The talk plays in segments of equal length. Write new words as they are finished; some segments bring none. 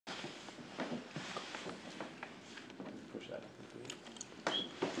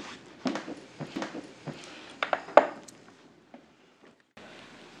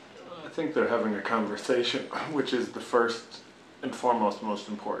think they're having a conversation, which is the first and foremost most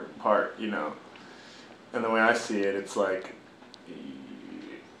important part, you know. And the way I see it, it's like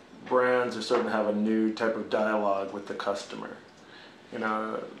brands are starting to have a new type of dialogue with the customer. You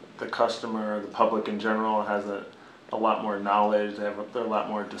know, the customer, the public in general, has a lot more knowledge, they're a lot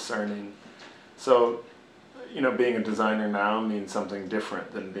more discerning. So, you know, being a designer now means something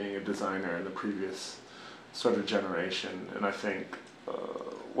different than being a designer in the previous sort of generation. And I think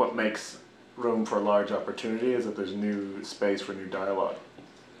what makes room for large opportunity is that there's new space for new dialogue.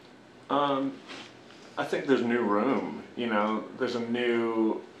 I think there's new room, you know, there's a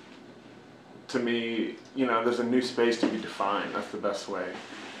new, to me, you know, there's a new space to be defined, that's the best way.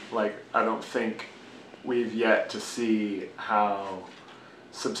 Like, I don't think we've yet to see how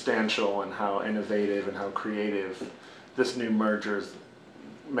substantial and how innovative and how creative this new merger's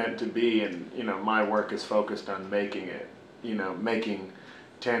meant to be, and, you know, my work is focused on making it, you know, making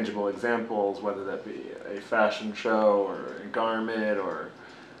tangible examples, whether that be a fashion show or a garment or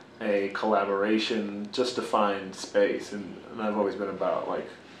a collaboration, just to find space. And I've always been about like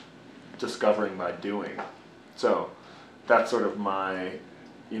discovering by doing. So that's sort of my,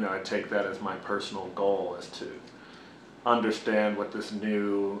 you know, I take that as my personal goal, is to understand what this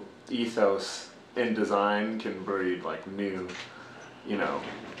new ethos in design can breed, like new, you know,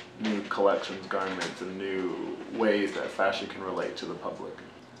 new collections, garments, and new ways that fashion can relate to the public.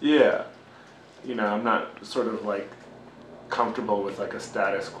 Yeah, you know, I'm not sort of like comfortable with like a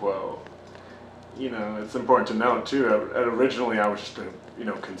status quo. You know, it's important to note too, originally I was just a, you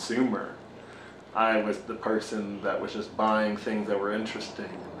know, consumer. I was the person that was just buying things that were interesting.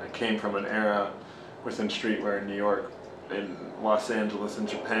 I came from an era within streetwear in New York, in Los Angeles, and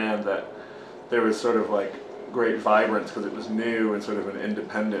Japan, that there was sort of like great vibrance because it was new and sort of an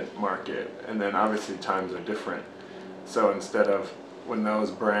independent market. And then obviously times are different. So instead of, when those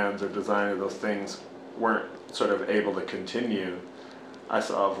brands or designers, those things weren't sort of able to continue, I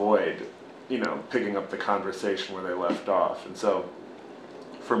saw a void, you know, picking up the conversation where they left off. And so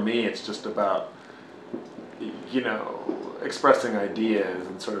for me, it's just about, you know, expressing ideas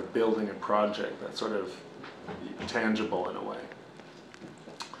and sort of building a project that's sort of tangible in a way.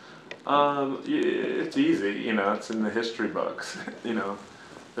 It's easy, you know, it's in the history books. You know,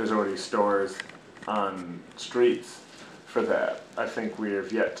 there's already stores on streets for that. I think we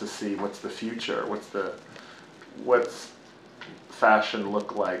have yet to see what's the future, what's fashion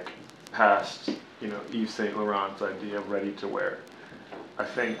look like past, you know, Yves Saint Laurent's idea of ready to wear. I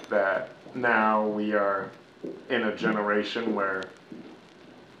think that now we are in a generation where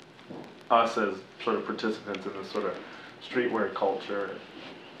us as sort of participants in this sort of streetwear culture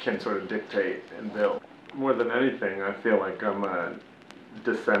can sort of dictate and build. More than anything, I feel like I'm a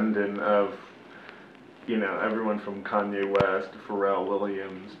descendant of, you know, everyone from Kanye West to Pharrell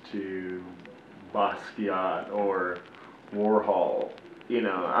Williams to Basquiat or Warhol. You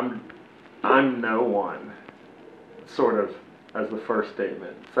know, I'm no one, sort of, as the first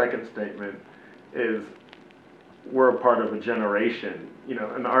statement. Second statement is we're a part of a generation, you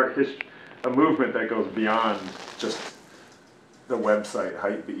know, an art history, a movement that goes beyond just the website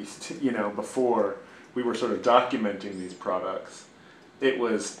HYPEBEAST. You know, before we were sort of documenting these products, it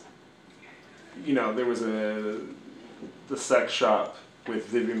was, you know, there was the sex shop with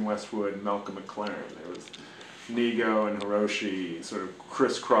Vivienne Westwood and Malcolm McLaren. There was Migos and Hiroshi sort of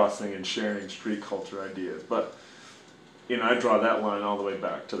crisscrossing and sharing street culture ideas. But, you know, I draw that line all the way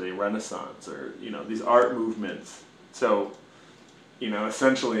back to the Renaissance, or, you know, these art movements. So, you know,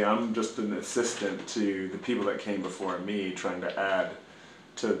 essentially I'm just an assistant to the people that came before me, trying to add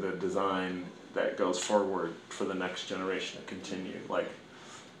to the design that goes forward for the next generation to continue. Like,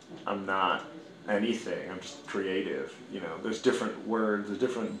 I'm not anything, I'm just creative. You know, there's different words, there's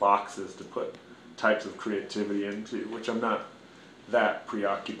different boxes to put types of creativity into, which I'm not that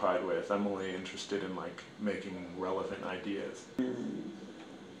preoccupied with. I'm only interested in like making relevant ideas.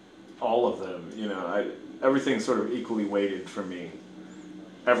 All of them, you know, everything's sort of equally weighted for me.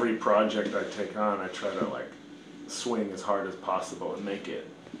 Every project I take on, I try to like swing as hard as possible and make it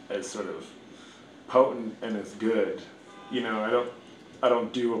as sort of potent and as good. You know, I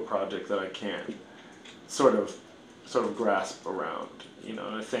don't do a project that I can't sort of grasp around. You know,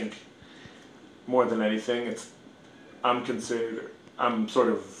 and I think more than anything, I'm sort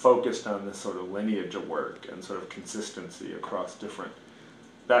of focused on this sort of lineage of work and sort of consistency across different.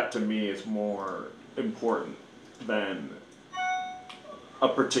 That to me is more important than a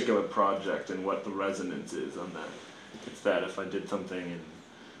particular project and what the resonance is on that. It's that if I did something in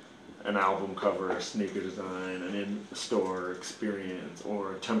an album cover, a sneaker design, an in-store experience,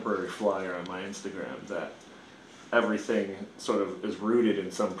 or a temporary flyer on my Instagram, that everything sort of is rooted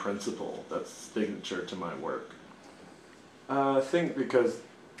in some principle that's signature to my work. I think because,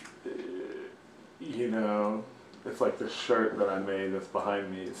 you know, it's like this shirt that I made that's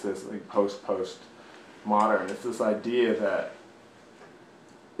behind me. It says like post-modern. It's this idea that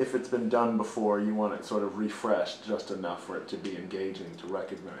if it's been done before, you want it sort of refreshed just enough for it to be engaging, to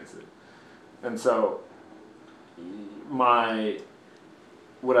recognize it. And so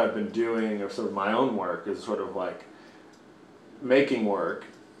what I've been doing, or sort of my own work, is sort of like making work,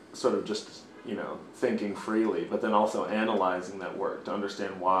 sort of just, you know, thinking freely, but then also analyzing that work to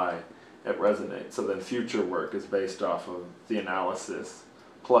understand why it resonates. So then future work is based off of the analysis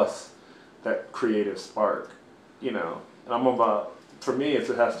plus that creative spark, you know. And I'm about, for me, it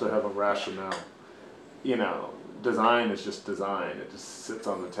has to have a rationale. You know, design is just design. It just sits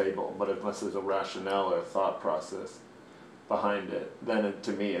on the table. But unless there's a rationale or a thought process behind it, then it,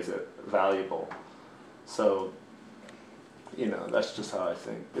 to me, is it valuable. So, you know, that's just how I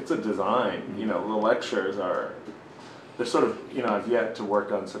think. It's a design. You know, the lectures are, they're sort of, you know, I've yet to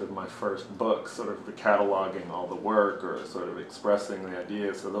work on sort of my first book, sort of the cataloging all the work or sort of expressing the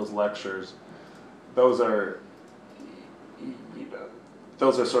ideas. So those lectures, those are, you know,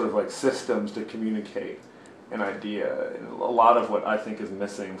 those are sort of like systems to communicate an idea. And a lot of what I think is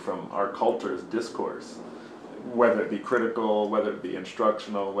missing from our culture is discourse, whether it be critical, whether it be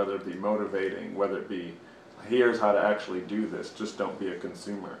instructional, whether it be motivating, whether it be, here's how to actually do this, just don't be a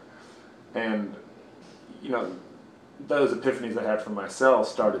consumer. And, you know, those epiphanies I had for myself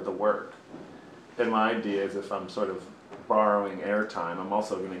started the work. And my idea is if I'm sort of borrowing airtime, I'm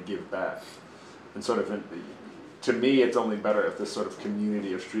also going to give back. And sort of, to me, it's only better if this sort of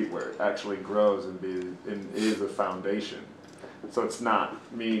community of streetwear actually grows and is a foundation. So it's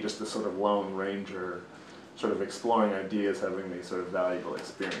not me just this sort of lone ranger, sort of exploring ideas, having these sort of valuable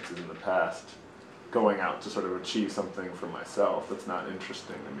experiences in the past, going out to sort of achieve something for myself. That's not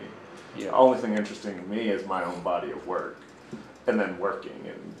interesting to me. Yeah. The only thing interesting to me is my own body of work, and then working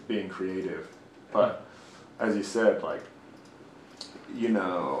and being creative. But as you said, like, you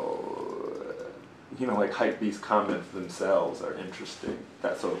know, like HYPEBEAST comments themselves are interesting.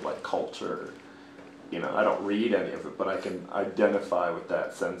 That sort of like culture. You know, I don't read any of it, but I can identify with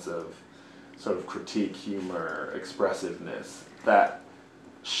that sense of sort of critique, humor, expressiveness that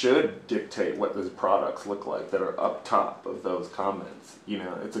should dictate what those products look like that are up top of those comments. You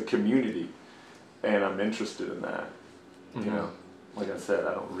know, it's a community, and I'm interested in that. Mm-hmm. You know, like I said,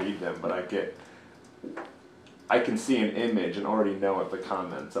 I don't read them, but I can see an image and already know what the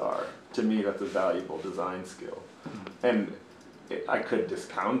comments are. To me, that's a valuable design skill. Mm-hmm. And I could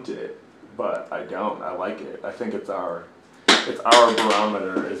discount it, but I don't. I like it. I think it's our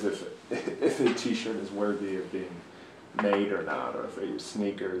barometer, is if a t-shirt is worthy of being made or not, or if a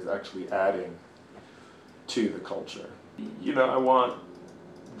sneaker is actually adding to the culture. You know, I want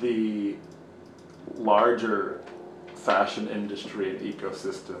the larger fashion industry and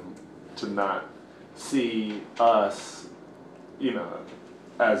ecosystem to not see us, you know,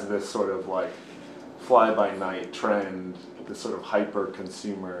 as this sort of like fly-by-night trend, this sort of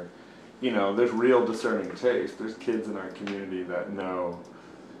hyper-consumer. You know, there's real discerning taste. There's kids in our community that know,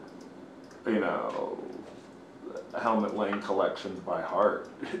 you know, Helmut Lang collections by heart.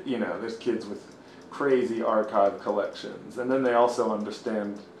 You know, there's kids with crazy archive collections. And then they also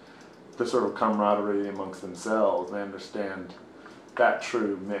understand the sort of camaraderie amongst themselves. They understand that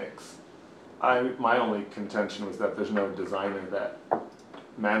true mix. My only contention was that there's no designer that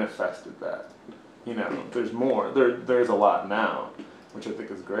manifested that. You know, there's more. There's a lot now, which I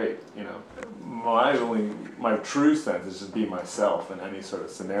think is great. You know, my true sense is just be myself in any sort of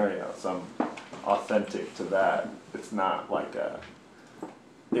scenario. So I'm authentic to that. It's not like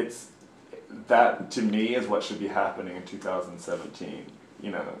that to me is what should be happening in 2017.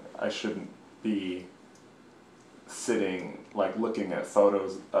 You know, I shouldn't be sitting like looking at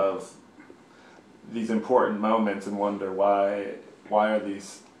photos of these important moments and wonder why are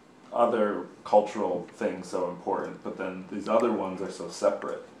these other cultural things so important, but then these other ones are so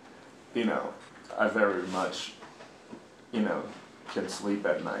separate. You know, I very much, you know, can sleep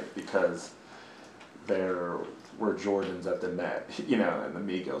at night because there were Jordans at the Met, you know, and the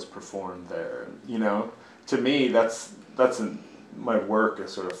Migos performed there. You know, to me, my work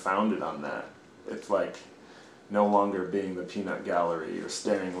is sort of founded on that. It's like no longer being the peanut gallery or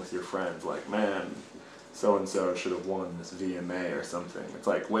staring with your friends like, man, so-and-so should have won this VMA or something. It's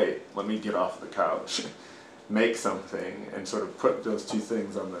like, wait, let me get off the couch, make something, and sort of put those two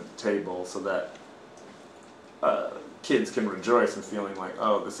things on the table so that kids can rejoice in feeling like,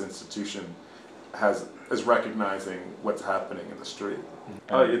 oh, this institution is recognizing what's happening in the street.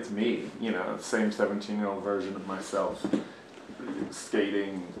 Oh, it's me, you know, same 17-year-old version of myself,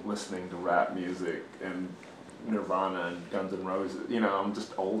 skating, listening to rap music and Nirvana and Guns N' Roses. You know, I'm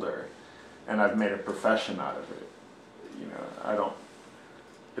just older, and I've made a profession out of it. You know,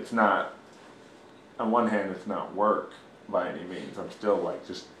 it's not, on one hand, it's not work by any means. I'm still like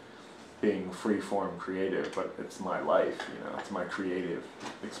just being free-form creative, but it's my life, you know, it's my creative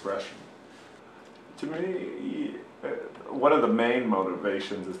expression. To me, one of the main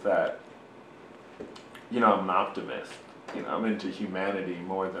motivations is that, you know, I'm an optimist. You know, I'm into humanity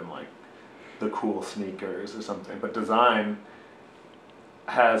more than like the cool sneakers or something. But design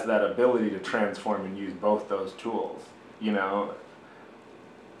has that ability to transform and use both those tools. You know,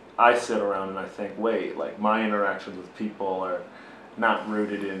 I sit around and I think, wait, like my interactions with people are not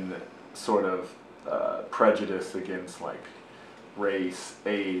rooted in sort of prejudice against like race,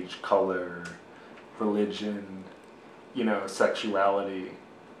 age, color, religion, you know, sexuality,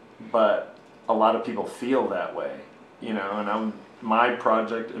 but a lot of people feel that way, you know, and my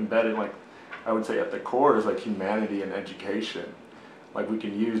project embedded, like, I would say at the core is like humanity and education. Like we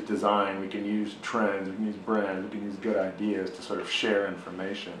can use design, we can use trends, we can use brands, we can use good ideas to sort of share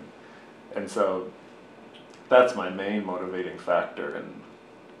information. And so that's my main motivating factor, and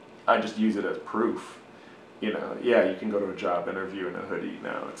I just use it as proof. You know, yeah, you can go to a job interview in a hoodie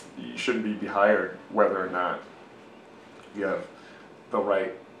now. You shouldn't be hired whether or not you have the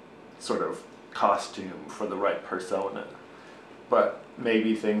right sort of costume for the right persona. But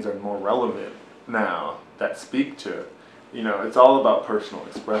maybe things are more relevant now that speak to, you know, it's all about personal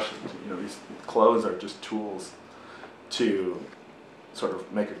expressions. You know, these clothes are just tools to sort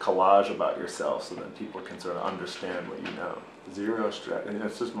of make a collage about yourself so that people can sort of understand what you know. Zero stress, and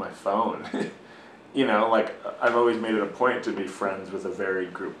it's just my phone. You know, like, I've always made it a point to be friends with a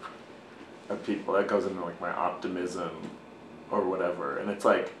varied group of people. That goes into, like, my optimism or whatever. And it's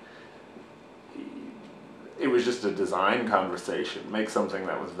like, it was just a design conversation. Make something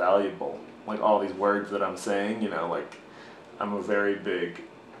that was valuable. Like, all these words that I'm saying, you know, like, I'm a very big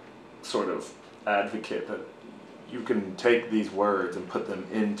sort of advocate that you can take these words and put them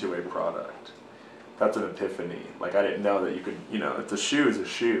into a product. That's an epiphany. Like, I didn't know that you could, you know, if the shoe is a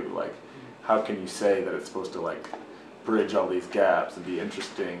shoe, like, how can you say that it's supposed to like bridge all these gaps and be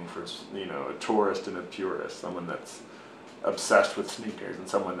interesting for, you know, a tourist and a purist, someone that's obsessed with sneakers and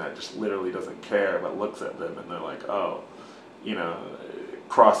someone that just literally doesn't care but looks at them and they're like, oh, you know,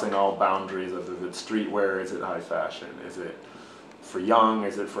 crossing all boundaries of, is it streetwear, is it high fashion, is it for young,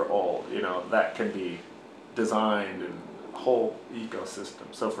 is it for old, you know, that can be designed in a whole ecosystem.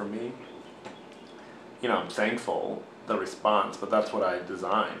 So for me, you know, I'm thankful the response, but that's what I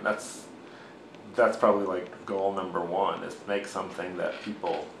design. That's probably like goal number one, is make something that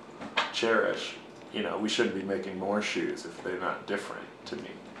people cherish. You know, we shouldn't be making more shoes if they're not different to me.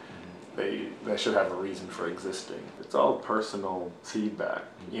 They should have a reason for existing. It's all personal feedback.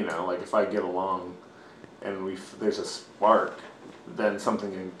 You know, like if I get along and there's a spark, then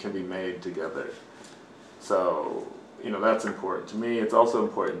something can be made together. So, you know, that's important. To me, it's also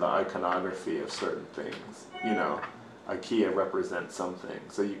important the iconography of certain things. You know, IKEA represents something.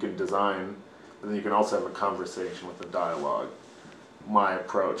 So you can design, but then you can also have a conversation with a dialogue. My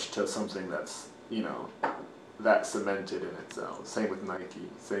approach to something that's, you know, that cemented in itself. Same with Nike,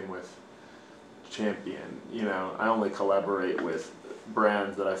 same with Champion. You know, I only collaborate with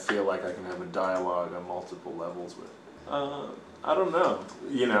brands that I feel like I can have a dialogue on multiple levels with. I don't know.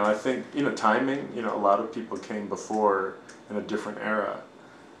 You know, I think, you know, timing, you know, a lot of people came before in a different era.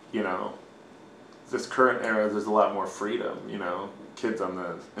 You know, this current era, there's a lot more freedom, you know. Kids on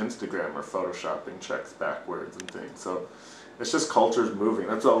the Instagram are photoshopping checks backwards and things. So it's just culture's moving.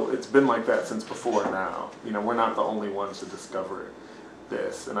 That's all. It's been like that since before now. You know, we're not the only ones to discover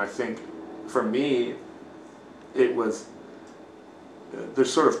this. And I think for me, it was,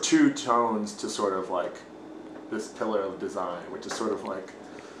 there's sort of two tones to sort of like this pillar of design, which is sort of like,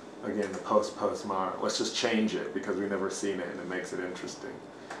 again, the postmodern. Let's just change it because we've never seen it and it makes it interesting.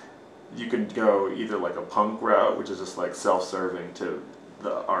 You can go either like a punk route, which is just like self-serving to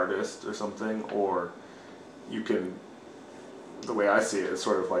the artist or something, or you can, the way I see it, is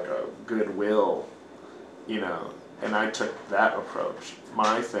sort of like a goodwill, you know, and I took that approach.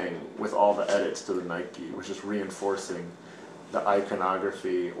 My thing with all the edits to the Nike was just reinforcing the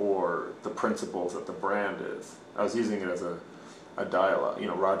iconography or the principles that the brand is. I was using it as a dialogue, you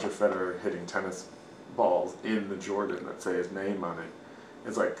know, Roger Federer hitting tennis balls in the Jordan that say his name on it.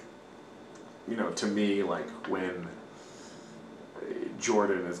 It's like, you know, to me, like when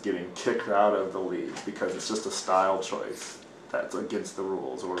Jordan is getting kicked out of the league because it's just a style choice, that's against the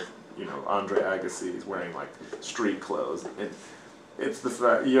rules, or you know, Andre Agassi is wearing like street clothes. It's the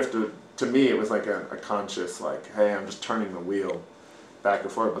fact you have to me it was like a conscious like, hey, I'm just turning the wheel back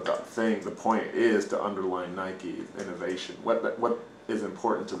and forth, but the point is to underline Nike innovation. What is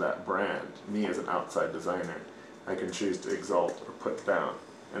important to that brand? Me as an outside designer, I can choose to exalt or put down,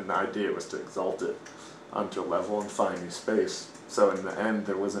 and the idea was to exalt it onto a level and find new space. So in the end,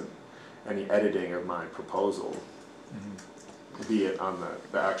 there wasn't any editing of my proposal, be it on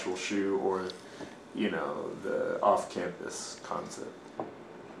the actual shoe or, you know, the off-campus concept.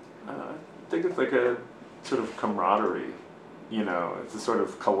 I think it's like a sort of camaraderie, you know, it's a sort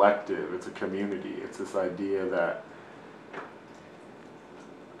of collective, it's a community, it's this idea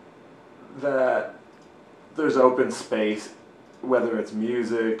that there's open space, whether it's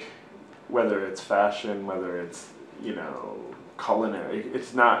music, whether it's fashion, whether it's, you know, culinary.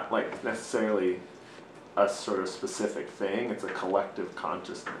 It's not like necessarily a sort of specific thing, it's a collective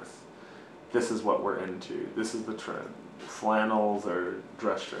consciousness. This is what we're into, this is the trend. Flannels or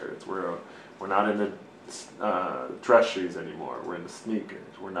dress shirts. We're not into dress shoes anymore, we're into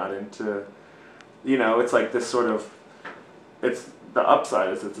sneakers. We're not into, you know, it's like this sort of, it's the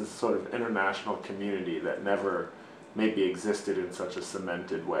upside is it's this sort of international community that never maybe existed in such a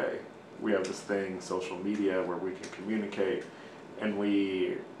cemented way. We have this thing, social media, where we can communicate, and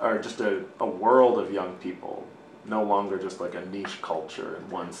we are just a world of young people, no longer just like a niche culture in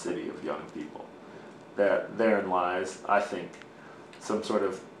one city of young people. That therein lies, I think, some sort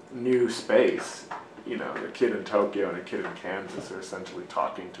of new space. You know, a kid in Tokyo and a kid in Kansas are essentially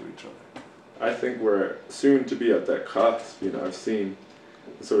talking to each other. I think we're soon to be at that cusp. You know, I've seen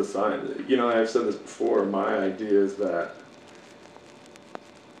the sort of sign. You know, I've said this before. My idea is that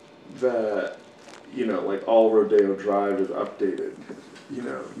you know, like all Rodeo Drive is updated. You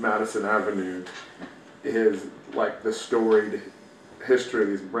know, Madison Avenue is like the storied history of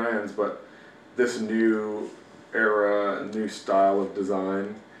these brands, but this new era, new style of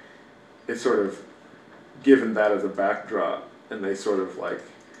design, it's sort of given that as a backdrop, and they sort of like,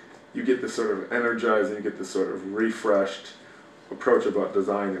 you get this sort of energizing, you get this sort of refreshed approach about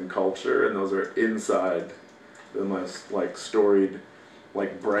design and culture, and those are inside the most like storied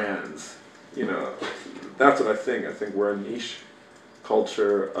like brands. You know, that's what I think. I think we're a niche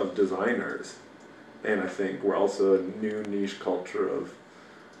culture of designers, and I think we're also a new niche culture of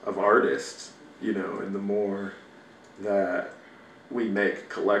artists, you know, and the more that we make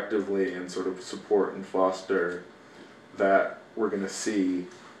collectively and sort of support and foster that, we're going to see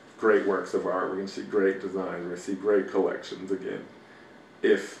great works of art, we're going to see great designs, we're going to see great collections again,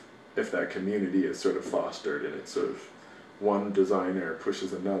 if that community is sort of fostered, and it's sort of one designer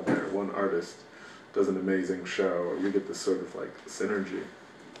pushes another, one artist does an amazing show, or we get this sort of like synergy.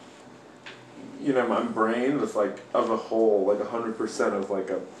 You know, my brain was like, of a whole, like 100% of like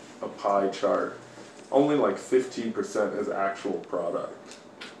a pie chart, only like 15% is actual product,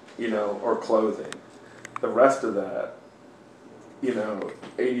 you know, or clothing. The rest of that, you know,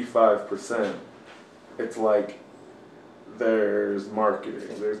 85%, it's like there's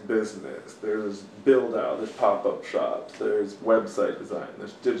marketing, there's business, there's build out, there's pop-up shops, there's website design,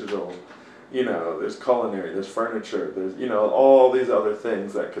 there's digital, you know, there's culinary, there's furniture, there's, you know, all these other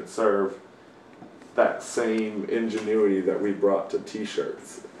things that could serve that same ingenuity that we brought to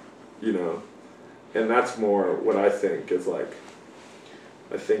t-shirts, you know. And that's more what I think is like,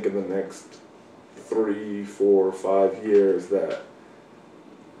 I think in the next 3, 4, 5 years that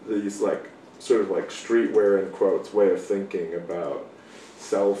these like sort of like streetwear in quotes way of thinking about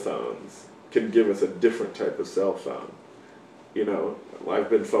cell phones can give us a different type of cell phone. You know, I've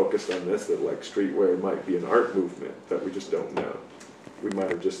been focused on this, that like streetwear might be an art movement that we just don't know. We might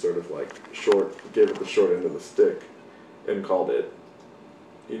have just sort of like gave it the short end of the stick and called it,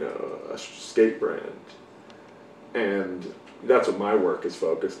 you know, a skate brand. And that's what my work is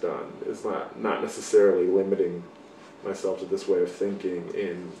focused on. It's not necessarily limiting myself to this way of thinking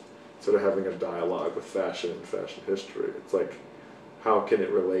in sort of having a dialogue with fashion and fashion history. It's like, how can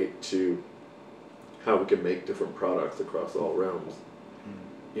it relate to how we can make different products across all realms?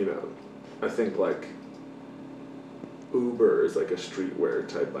 You know, I think like Uber is like a streetwear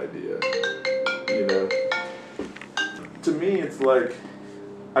type idea, you know? To me, it's like,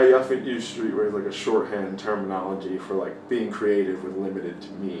 I often use streetwear as like a shorthand terminology for like being creative with limited to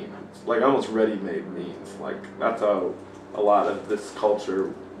mean. Like almost ready-made means. Like that's how a lot of this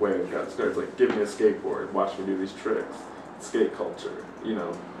culture way of got started. Like, give me a skateboard, watch me do these tricks. Skate culture, you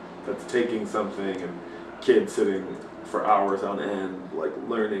know, that's taking something and kids sitting for hours on end, like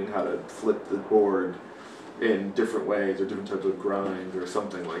learning how to flip the board in different ways or different types of grinds or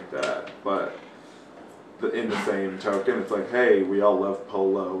something like that. But in the same token, it's like, hey, we all love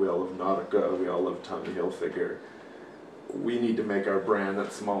Polo, we all love Nautica, we all love Tommy Hilfiger. We need to make our brand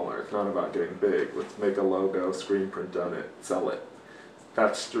that's smaller. It's not about getting big. Let's make a logo, screen print on it, sell it.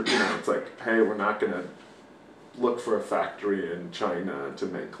 That's, you know, it's like, hey, we're not going to look for a factory in China to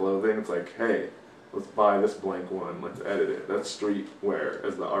make clothing. It's like, hey, let's buy this blank one, let's edit it. That's streetwear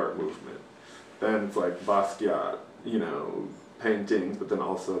as the art movement. Then it's like Basquiat, you know, paintings, but then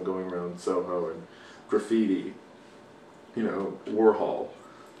also going around Soho and graffiti, you know, Warhol,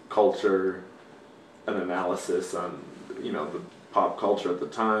 culture, an analysis on, you know, the pop culture at the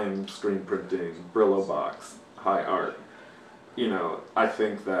time, screen printing, Brillo box, high art. You know, I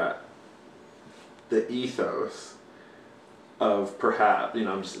think that the ethos of perhaps, you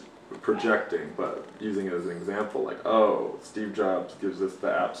know, I'm just projecting, but using it as an example, like, oh, Steve Jobs gives us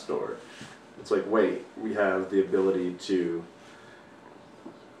the App Store. It's like, wait, we have the ability to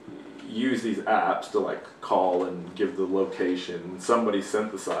use these apps to like call and give the location. Somebody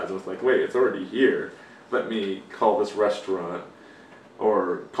synthesized and was like, wait, it's already here. Let me call this restaurant,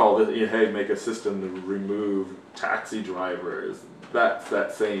 or call this, hey, make a system to remove taxi drivers. That's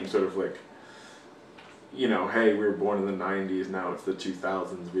that same sort of like, you know, hey, we were born in the 90s, now it's the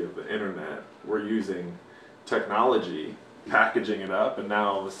 2000s, we have the internet. We're using technology, packaging it up, and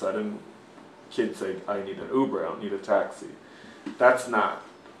now all of a sudden kids say, I need an Uber, I don't need a taxi. That's not,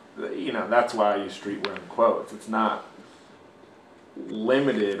 you know, that's why I use streetwear in quotes. It's not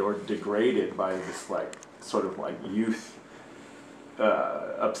limited or degraded by this like sort of like youth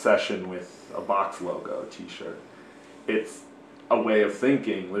obsession with a box logo t-shirt. It's a way of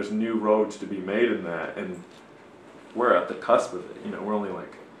thinking. There's new roads to be made in that, and we're at the cusp of it. You know, we're only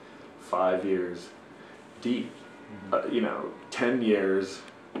like 5 years deep. You know, 10 years,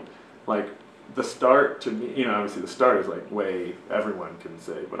 like the start to me, you know, obviously the start is like way everyone can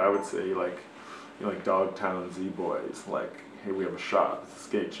say, but I would say like, you know, like Dogtown Z-Boys, like, hey, we have a shop, it's a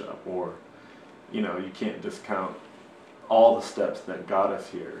skate shop, or, you know, you can't discount all the steps that got us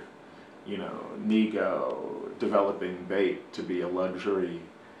here. You know, Nego developing bait to be a luxury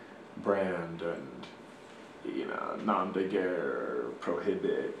brand, and, you know, Nom de Guerre,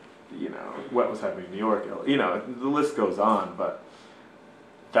 Prohibit, you know, what was happening in New York, you know, the list goes on, but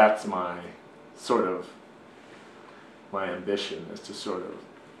that's my sort of, my ambition is to sort of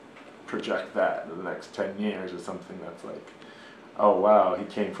project that in the next 10 years as something that's like, oh wow, he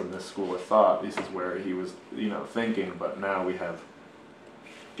came from this school of thought, this is where he was, you know, thinking, but now we have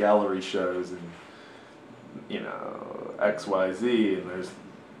gallery shows and, you know, XYZ, and there's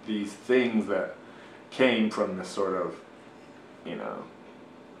these things that came from this sort of, you know,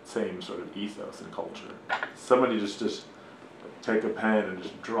 same sort of ethos and culture. Somebody just take a pen and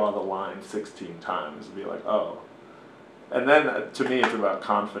just draw the line 16 times and be like, oh. And then to me it's about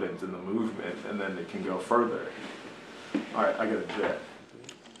confidence in the movement, and then it can go further. All right, I gotta jet.